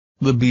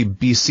The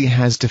BBC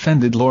has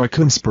defended Laura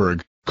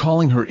Kuenssberg,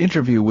 calling her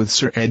interview with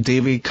Sir Ed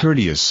Davey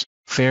courteous,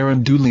 fair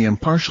and duly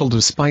impartial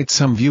despite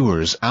some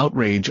viewers'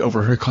 outrage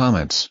over her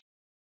comments.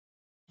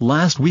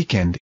 Last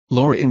weekend,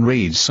 Laura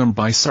enraged some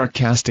by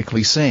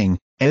sarcastically saying,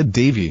 "Ed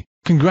Davey,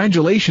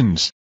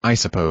 congratulations, I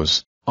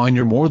suppose, on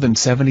your more than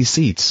 70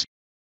 seats."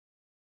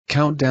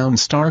 Countdown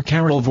star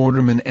Carol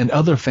Vorderman and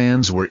other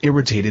fans were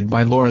irritated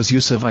by Laura's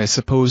use of "I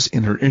suppose"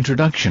 in her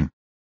introduction.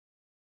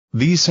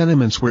 These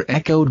sentiments were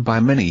echoed by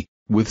many,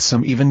 with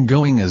some even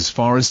going as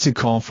far as to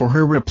call for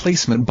her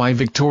replacement by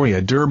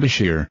Victoria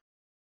Derbyshire.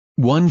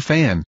 One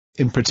fan,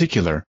 in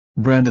particular,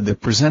 branded the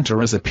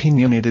presenter as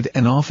opinionated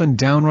and often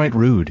downright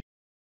rude.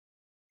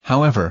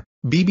 However,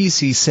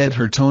 BBC said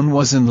her tone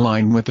was in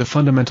line with the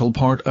fundamental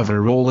part of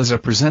her role as a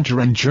presenter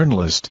and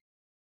journalist.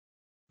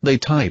 They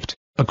typed,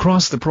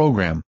 across the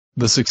programme,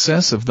 the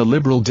success of the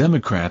Liberal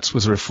Democrats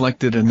was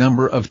reflected a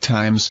number of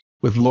times,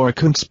 with Laura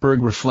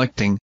Kuenssberg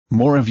reflecting,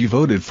 "More of you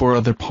voted for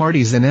other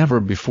parties than ever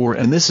before,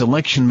 and this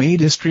election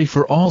made history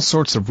for all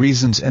sorts of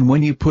reasons, and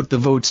when you put the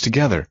votes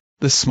together,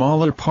 the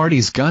smaller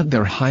parties got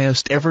their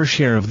highest ever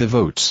share of the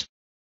votes."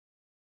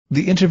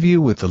 The interview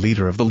with the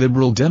leader of the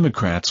Liberal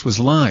Democrats was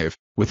live,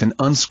 with an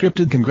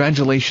unscripted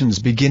congratulations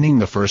beginning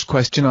the first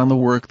question on the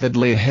work that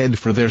lay ahead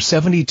for their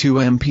 72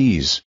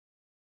 MPs.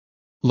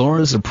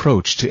 Laura's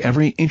approach to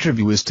every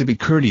interview is to be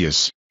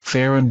courteous,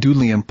 fair and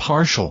duly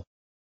impartial.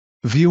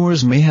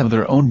 Viewers may have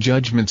their own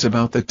judgments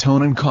about the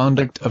tone and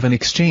conduct of an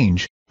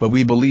exchange, but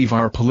we believe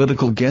our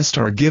political guests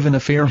are given a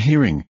fair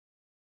hearing.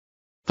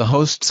 The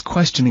host's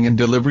questioning and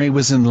delivery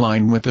was in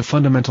line with the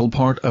fundamental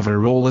part of her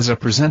role as a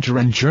presenter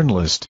and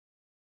journalist.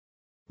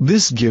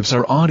 This gives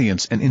our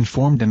audience an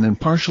informed and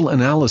impartial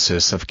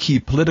analysis of key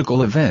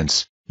political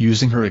events,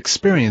 using her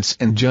experience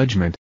and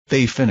judgment,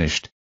 they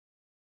finished.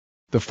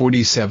 The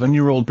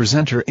 47-year-old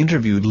presenter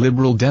interviewed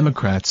Liberal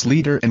Democrats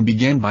leader and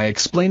began by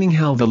explaining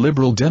how the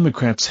Liberal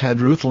Democrats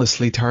had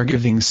ruthlessly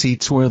targeting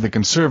seats where the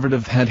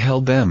Conservative had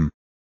held them.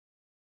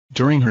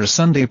 During her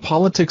Sunday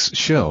Politics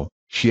show,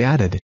 she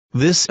added,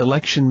 "This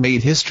election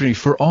made history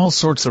for all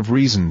sorts of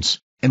reasons,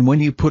 and when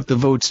you put the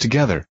votes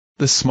together,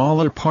 the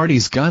smaller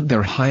parties got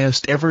their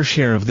highest ever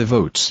share of the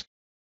votes."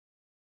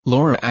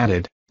 Laura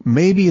added,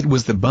 "Maybe it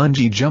was the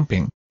bungee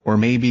jumping, or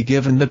maybe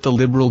given that the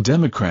Liberal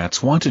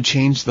Democrats want to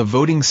change the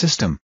voting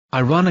system,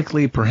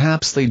 ironically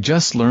perhaps they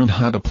just learned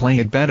how to play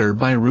it better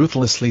by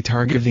ruthlessly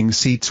targeting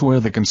seats where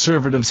the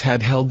Conservatives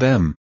had held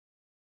them."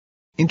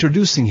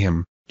 Introducing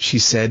him, she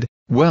said,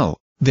 "Well,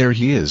 there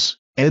he is,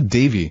 Ed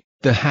Davey,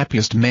 the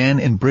happiest man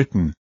in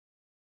Britain.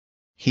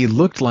 He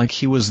looked like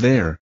he was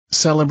there,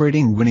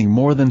 celebrating winning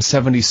more than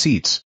 70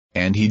 seats,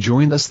 and he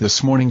joined us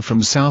this morning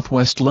from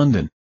southwest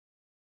London.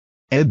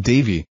 Ed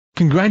Davey,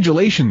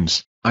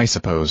 congratulations, I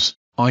suppose,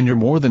 on your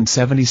more than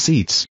 70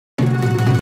 seats."